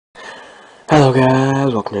Hello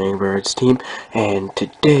guys, welcome to Angry Birds team, and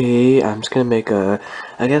today I'm just gonna make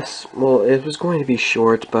well, it was going to be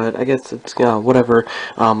short, but I guess it's whatever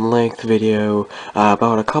length video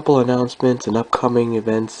about a couple announcements and upcoming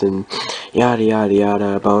events and yada yada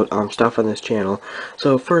yada about stuff on this channel.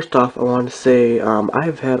 So first off, I want to say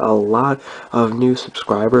I've had a lot of new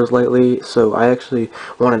subscribers lately, so I actually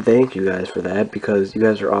want to thank you guys for that because you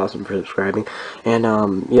guys are awesome for subscribing. And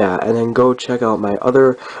yeah, and then go check out my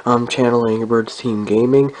other channel, Angry Birds Team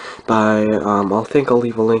Gaming, by I'll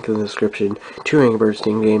leave a link in the description to Angry Birds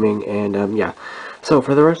Team Gaming. And yeah, so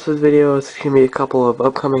for the rest of the video, it's gonna be a couple of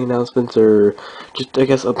upcoming announcements, or just I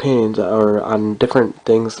guess opinions or on different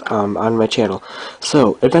things on my channel.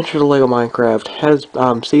 So Adventure to Lego Minecraft has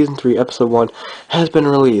season 3 episode 1 has been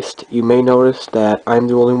released. You may notice that I'm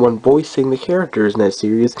the only one voicing the characters in that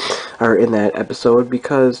series, or in that episode,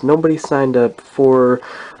 because nobody signed up for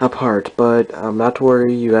a part. But not to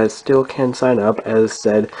worry, you guys still can sign up. As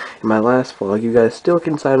said in my last vlog, you guys still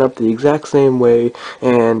can sign up the exact same way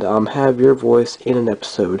and have your voice in an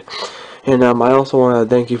episode. And I also want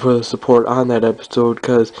to thank you for the support on that episode,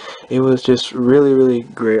 because it was just really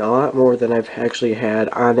great, a lot more than I've actually had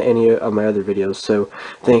on any of my other videos. So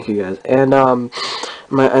thank you guys. And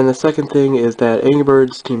the second thing is that Angry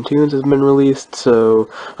Birds Team Tunes has been released, so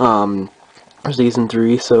for season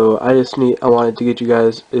 3, so I wanted to get you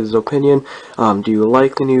guys' opinion. Do you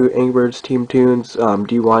like the new Angry Birds Team Tunes? Do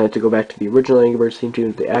you want it to go back to the original Angry Birds Team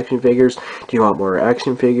Tunes, the action figures? Do you want more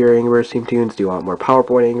action figure Angry Birds Team Tunes? Do you want more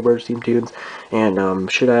PowerPoint Angry Birds Team Tunes?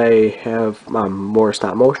 And should I have more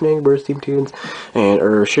stop motion Angry Birds Team Tunes?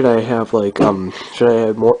 Or should I have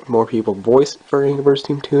more people voice for Angry Birds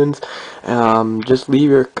Team Tunes? Just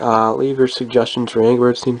leave your suggestions for Angry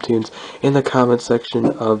Birds Team Tunes in the comment section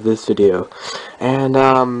of this video. And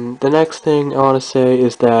the next thing I want to say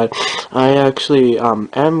is that I actually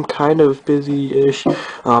am kind of busy-ish.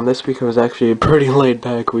 This week was actually a pretty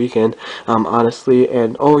laid-back weekend, honestly.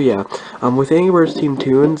 And oh yeah, with Angry Birds Team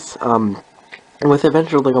Tunes, with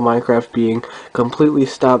Adventure Lego Minecraft being completely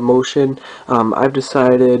stop motion, I've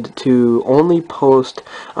decided to only post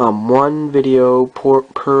one video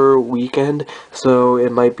per weekend. So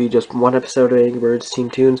it might be just one episode of Angry Birds Team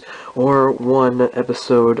Tunes or one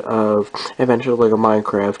episode of Adventure Lego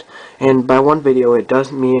Minecraft. And by one video, it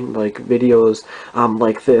doesn't mean like videos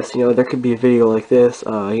like this. You know, there could be a video like this.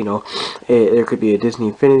 You know, there could be a Disney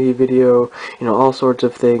Infinity video. You know, all sorts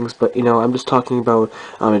of things. But you know, I'm just talking about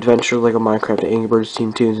Adventure Lego Minecraft, Angry Birds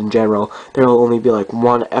Team Tunes in general. There will only be like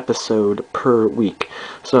one episode per week.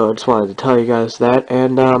 So I just wanted to tell you guys that.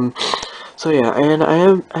 And so yeah, and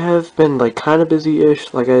I have been like kind of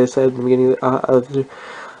busy-ish, like I said in the beginning of the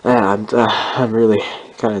I'm really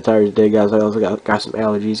kind of tired today, guys. I also got some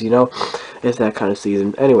allergies, you know. It's that kind of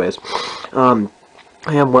season. Anyways,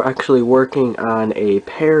 we're actually working on a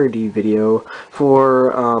parody video for,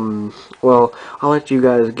 well, I'll let you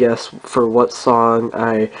guys guess for what song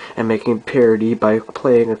I am making a parody by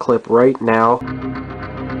playing a clip right now.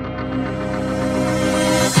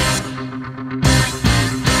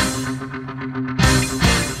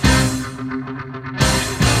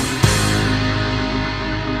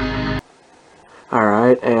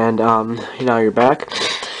 Alright, and now you're back.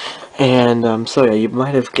 And so yeah, you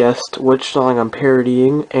might have guessed which song I'm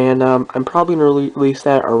parodying, and I'm probably going to release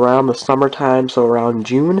that around the summertime, so around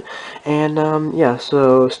June. And yeah,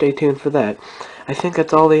 so stay tuned for that. I think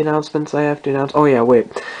that's all the announcements I have to announce. Oh yeah, wait.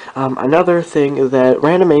 Another thing is that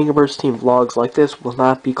random Angry Birds Team vlogs like this will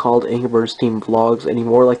not be called Angry Birds Team vlogs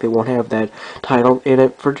anymore. Like, they won't have that title in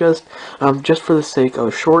it, for just for the sake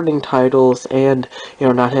of shortening titles and, you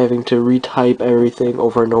know, not having to retype everything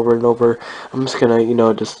over and over and over. I'm just gonna, you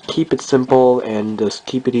know, just keep it simple and just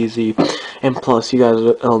keep it easy. And plus, you guys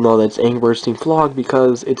will know that's Angry Birds Team vlog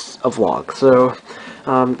because it's a vlog. So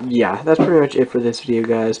yeah, that's pretty much it for this video,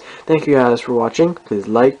 guys. Thank you guys for watching. Please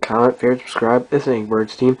like, comment, favorite, subscribe. This is Angry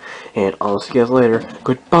Birds Team, and I'll see you guys later.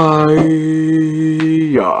 Goodbye.